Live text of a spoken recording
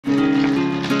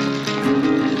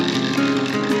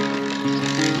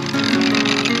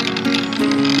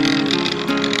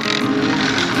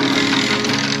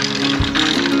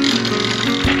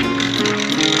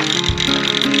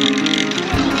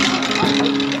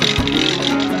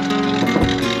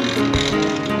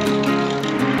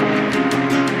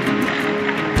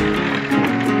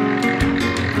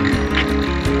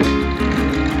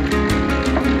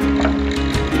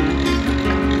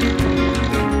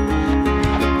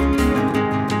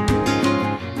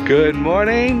Good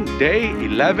morning, day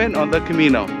 11 on the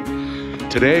Camino.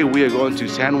 Today we are going to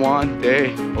San Juan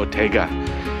de Ortega.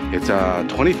 It's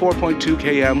 24.2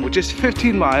 km, which is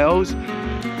 15 miles.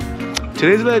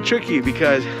 Today's a little tricky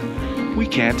because we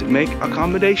can't make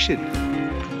accommodation.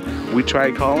 We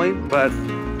tried calling, but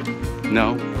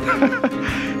no.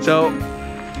 So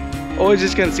we're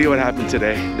just gonna see what happens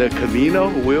today. The Camino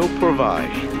will provide.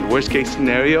 The worst case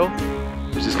scenario,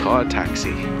 we just call a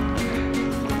taxi.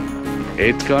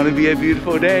 It's gonna be a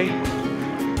beautiful day.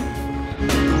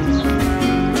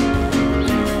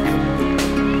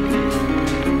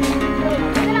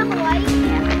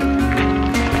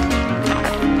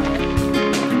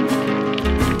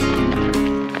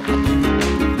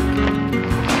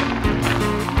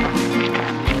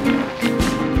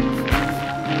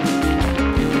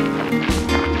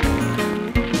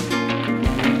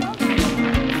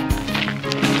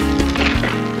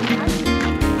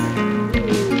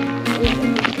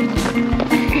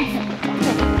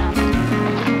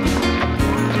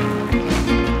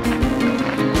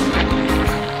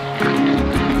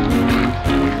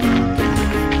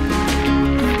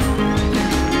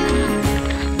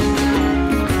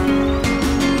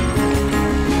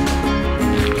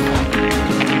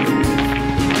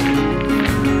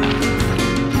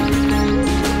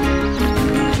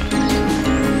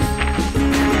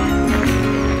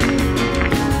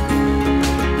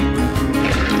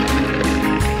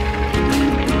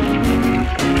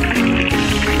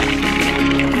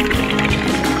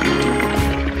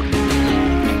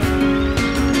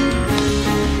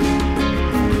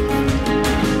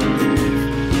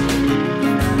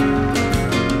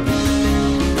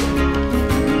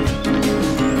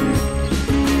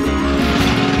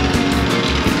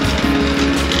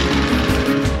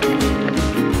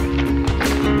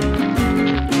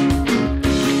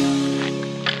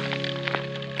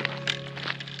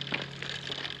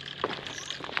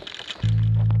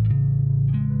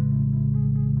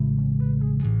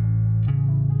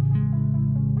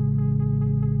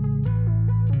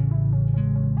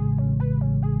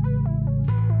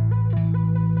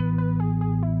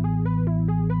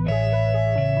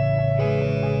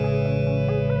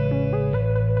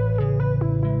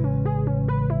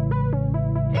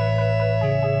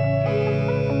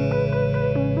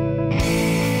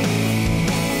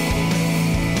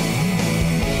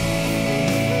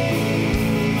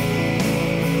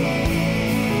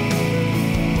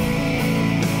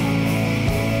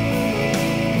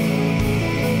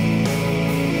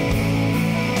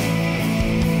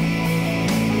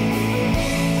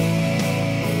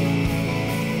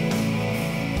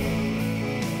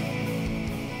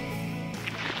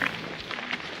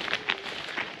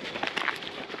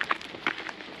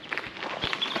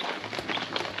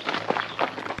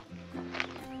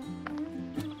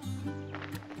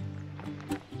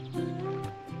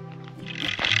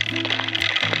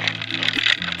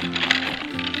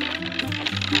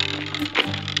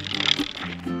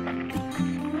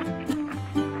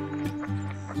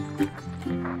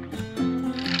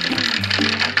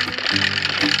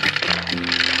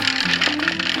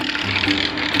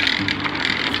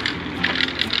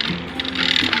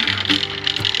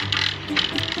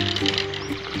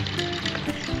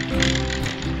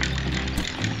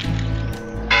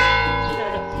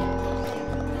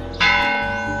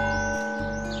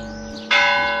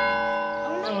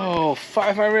 Oh,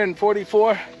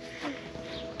 544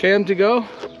 km to go.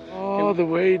 All the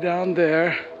way down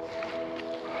there.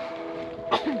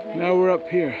 Now we're up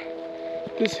here.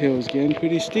 This hill is getting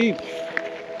pretty steep.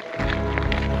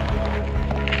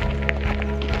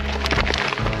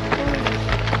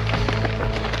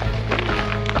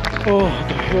 Oh,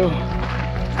 the hill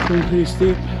is getting pretty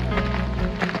steep.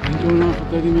 Been going on for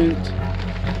 30 minutes.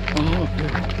 Oh, up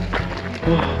here.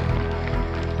 Oh.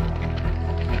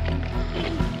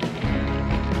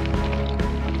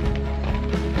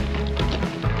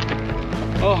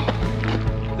 Oh,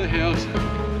 the hills.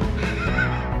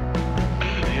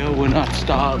 The hill will not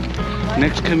stop.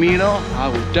 Next Camino, I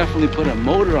will definitely put a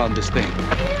motor on this thing.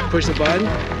 Push the button.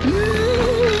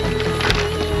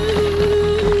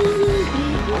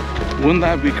 Wouldn't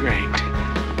that be great?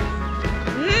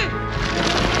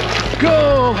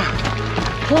 Go!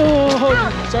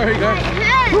 Oh, sorry guys.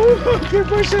 Oh, keep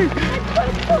pushing.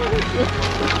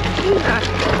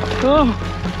 Oh.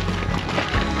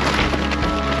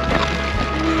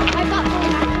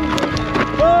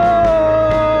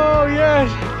 Oh, yes!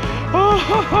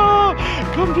 Oh,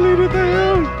 completed the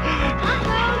hill!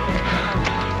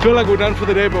 Feel like we're done for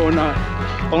the day, but we're not.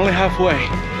 Only halfway,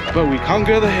 but we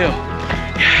conquer the hill.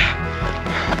 Yeah.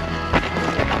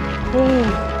 Oh,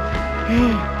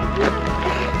 yeah.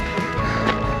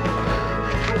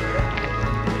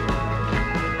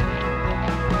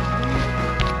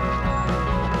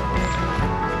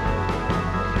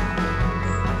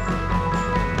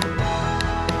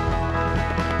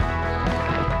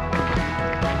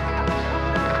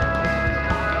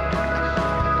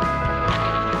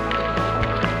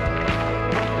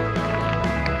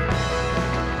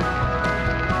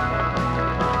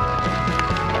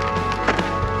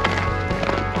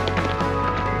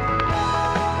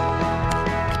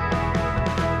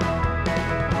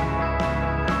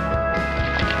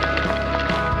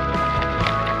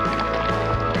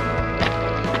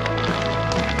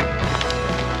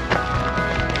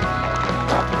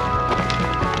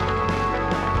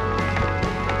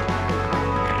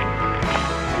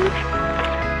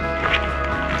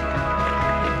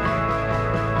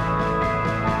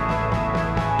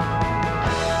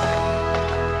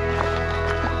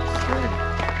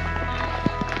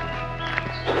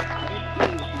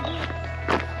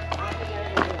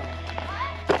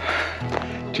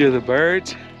 To the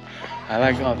birds. I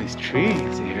like all these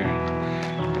trees here.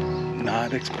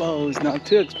 Not exposed, not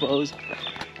too exposed.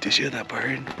 Did you hear that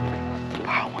bird?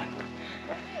 Wow, one.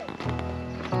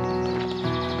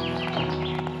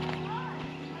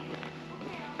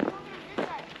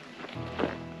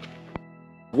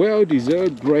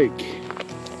 Well-deserved break.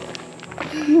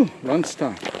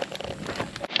 Lunchtime.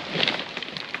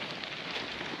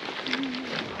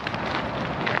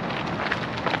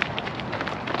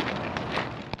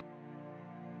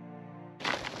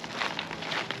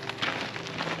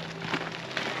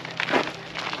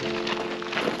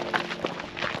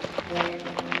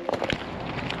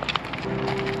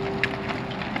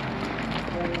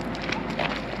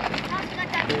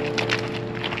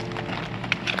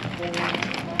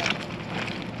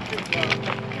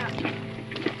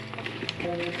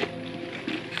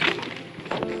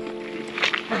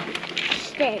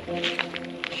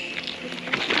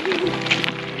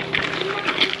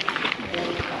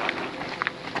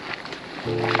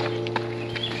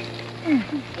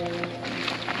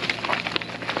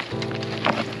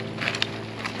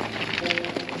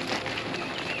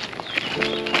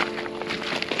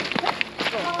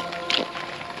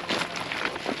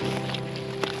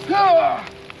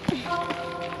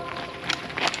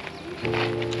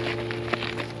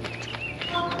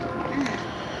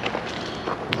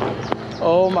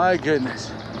 Oh my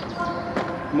goodness,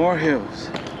 more hills.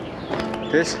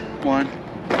 This one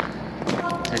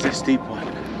is a steep one.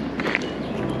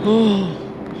 Oh.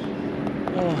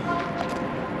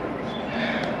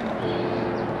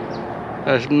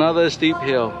 There's another steep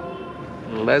hill.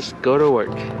 Let's go to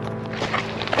work.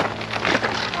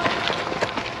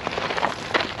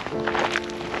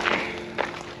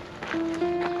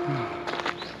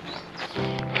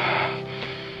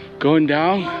 Going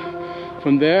down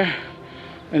from there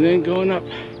and then going up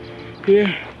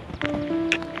here.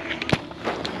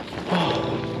 Oh.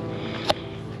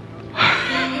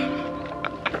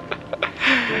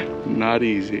 Not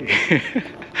easy.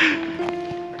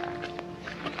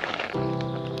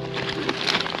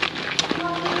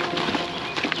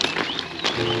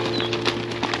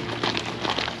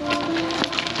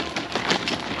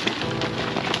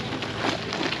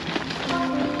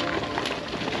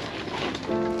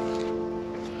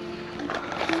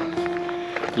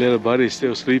 Little buddy's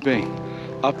still sleeping,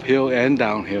 uphill and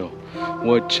downhill,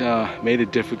 which made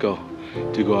it difficult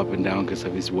to go up and down because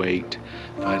of his weight.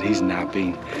 But he's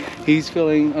napping. He's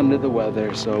feeling under the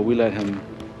weather, so we let him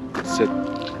sit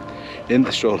in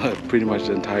the stroller pretty much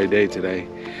the entire day today.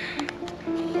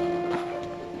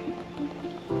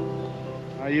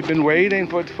 You've been waiting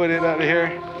for it out of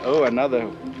here? Oh,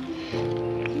 another.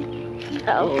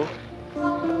 Uh-oh.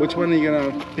 Which one are you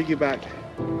gonna piggyback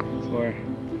for?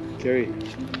 Carry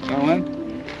that one?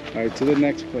 All right, to the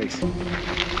next place.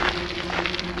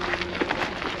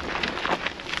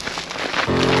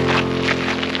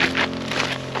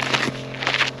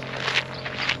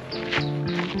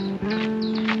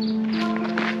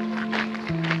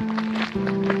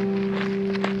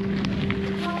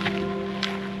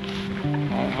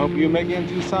 I hope you make it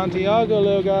to Santiago,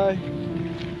 little guy.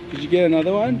 Did you get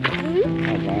another one? Mm-hmm.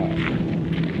 Oh, wow.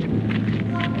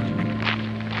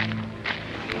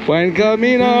 Buen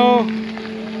camino.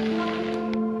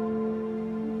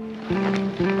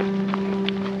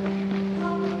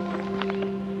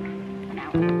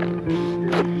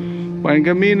 Buen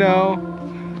camino.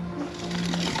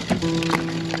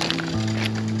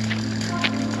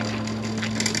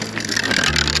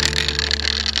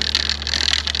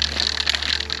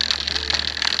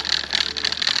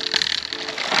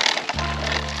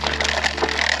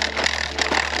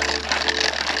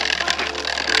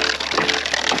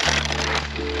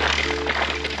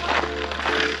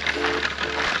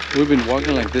 We've been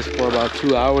walking like this for about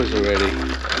 2 hours already.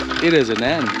 It is an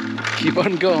end. Keep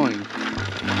on going.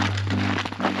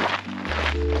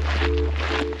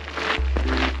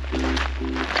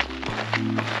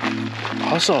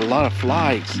 Also a lot of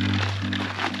flies,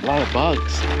 a lot of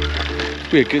bugs.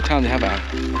 It'd be a good time to have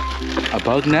a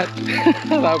bug net.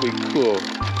 That would be cool.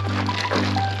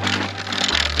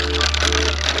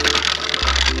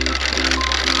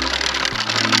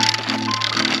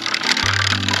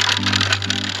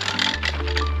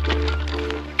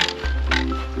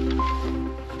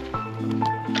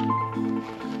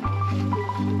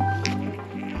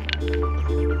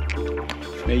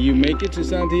 May you make it to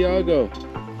Santiago.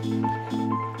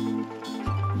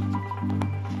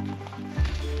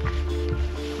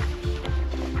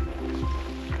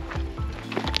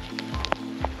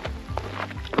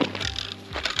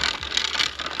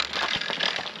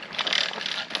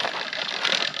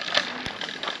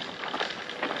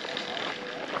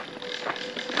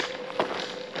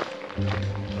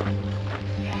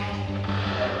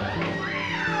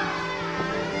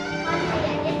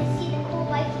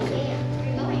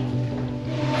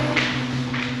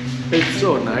 It's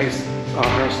so nice.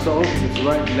 Our stove is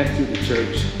right next to the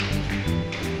church.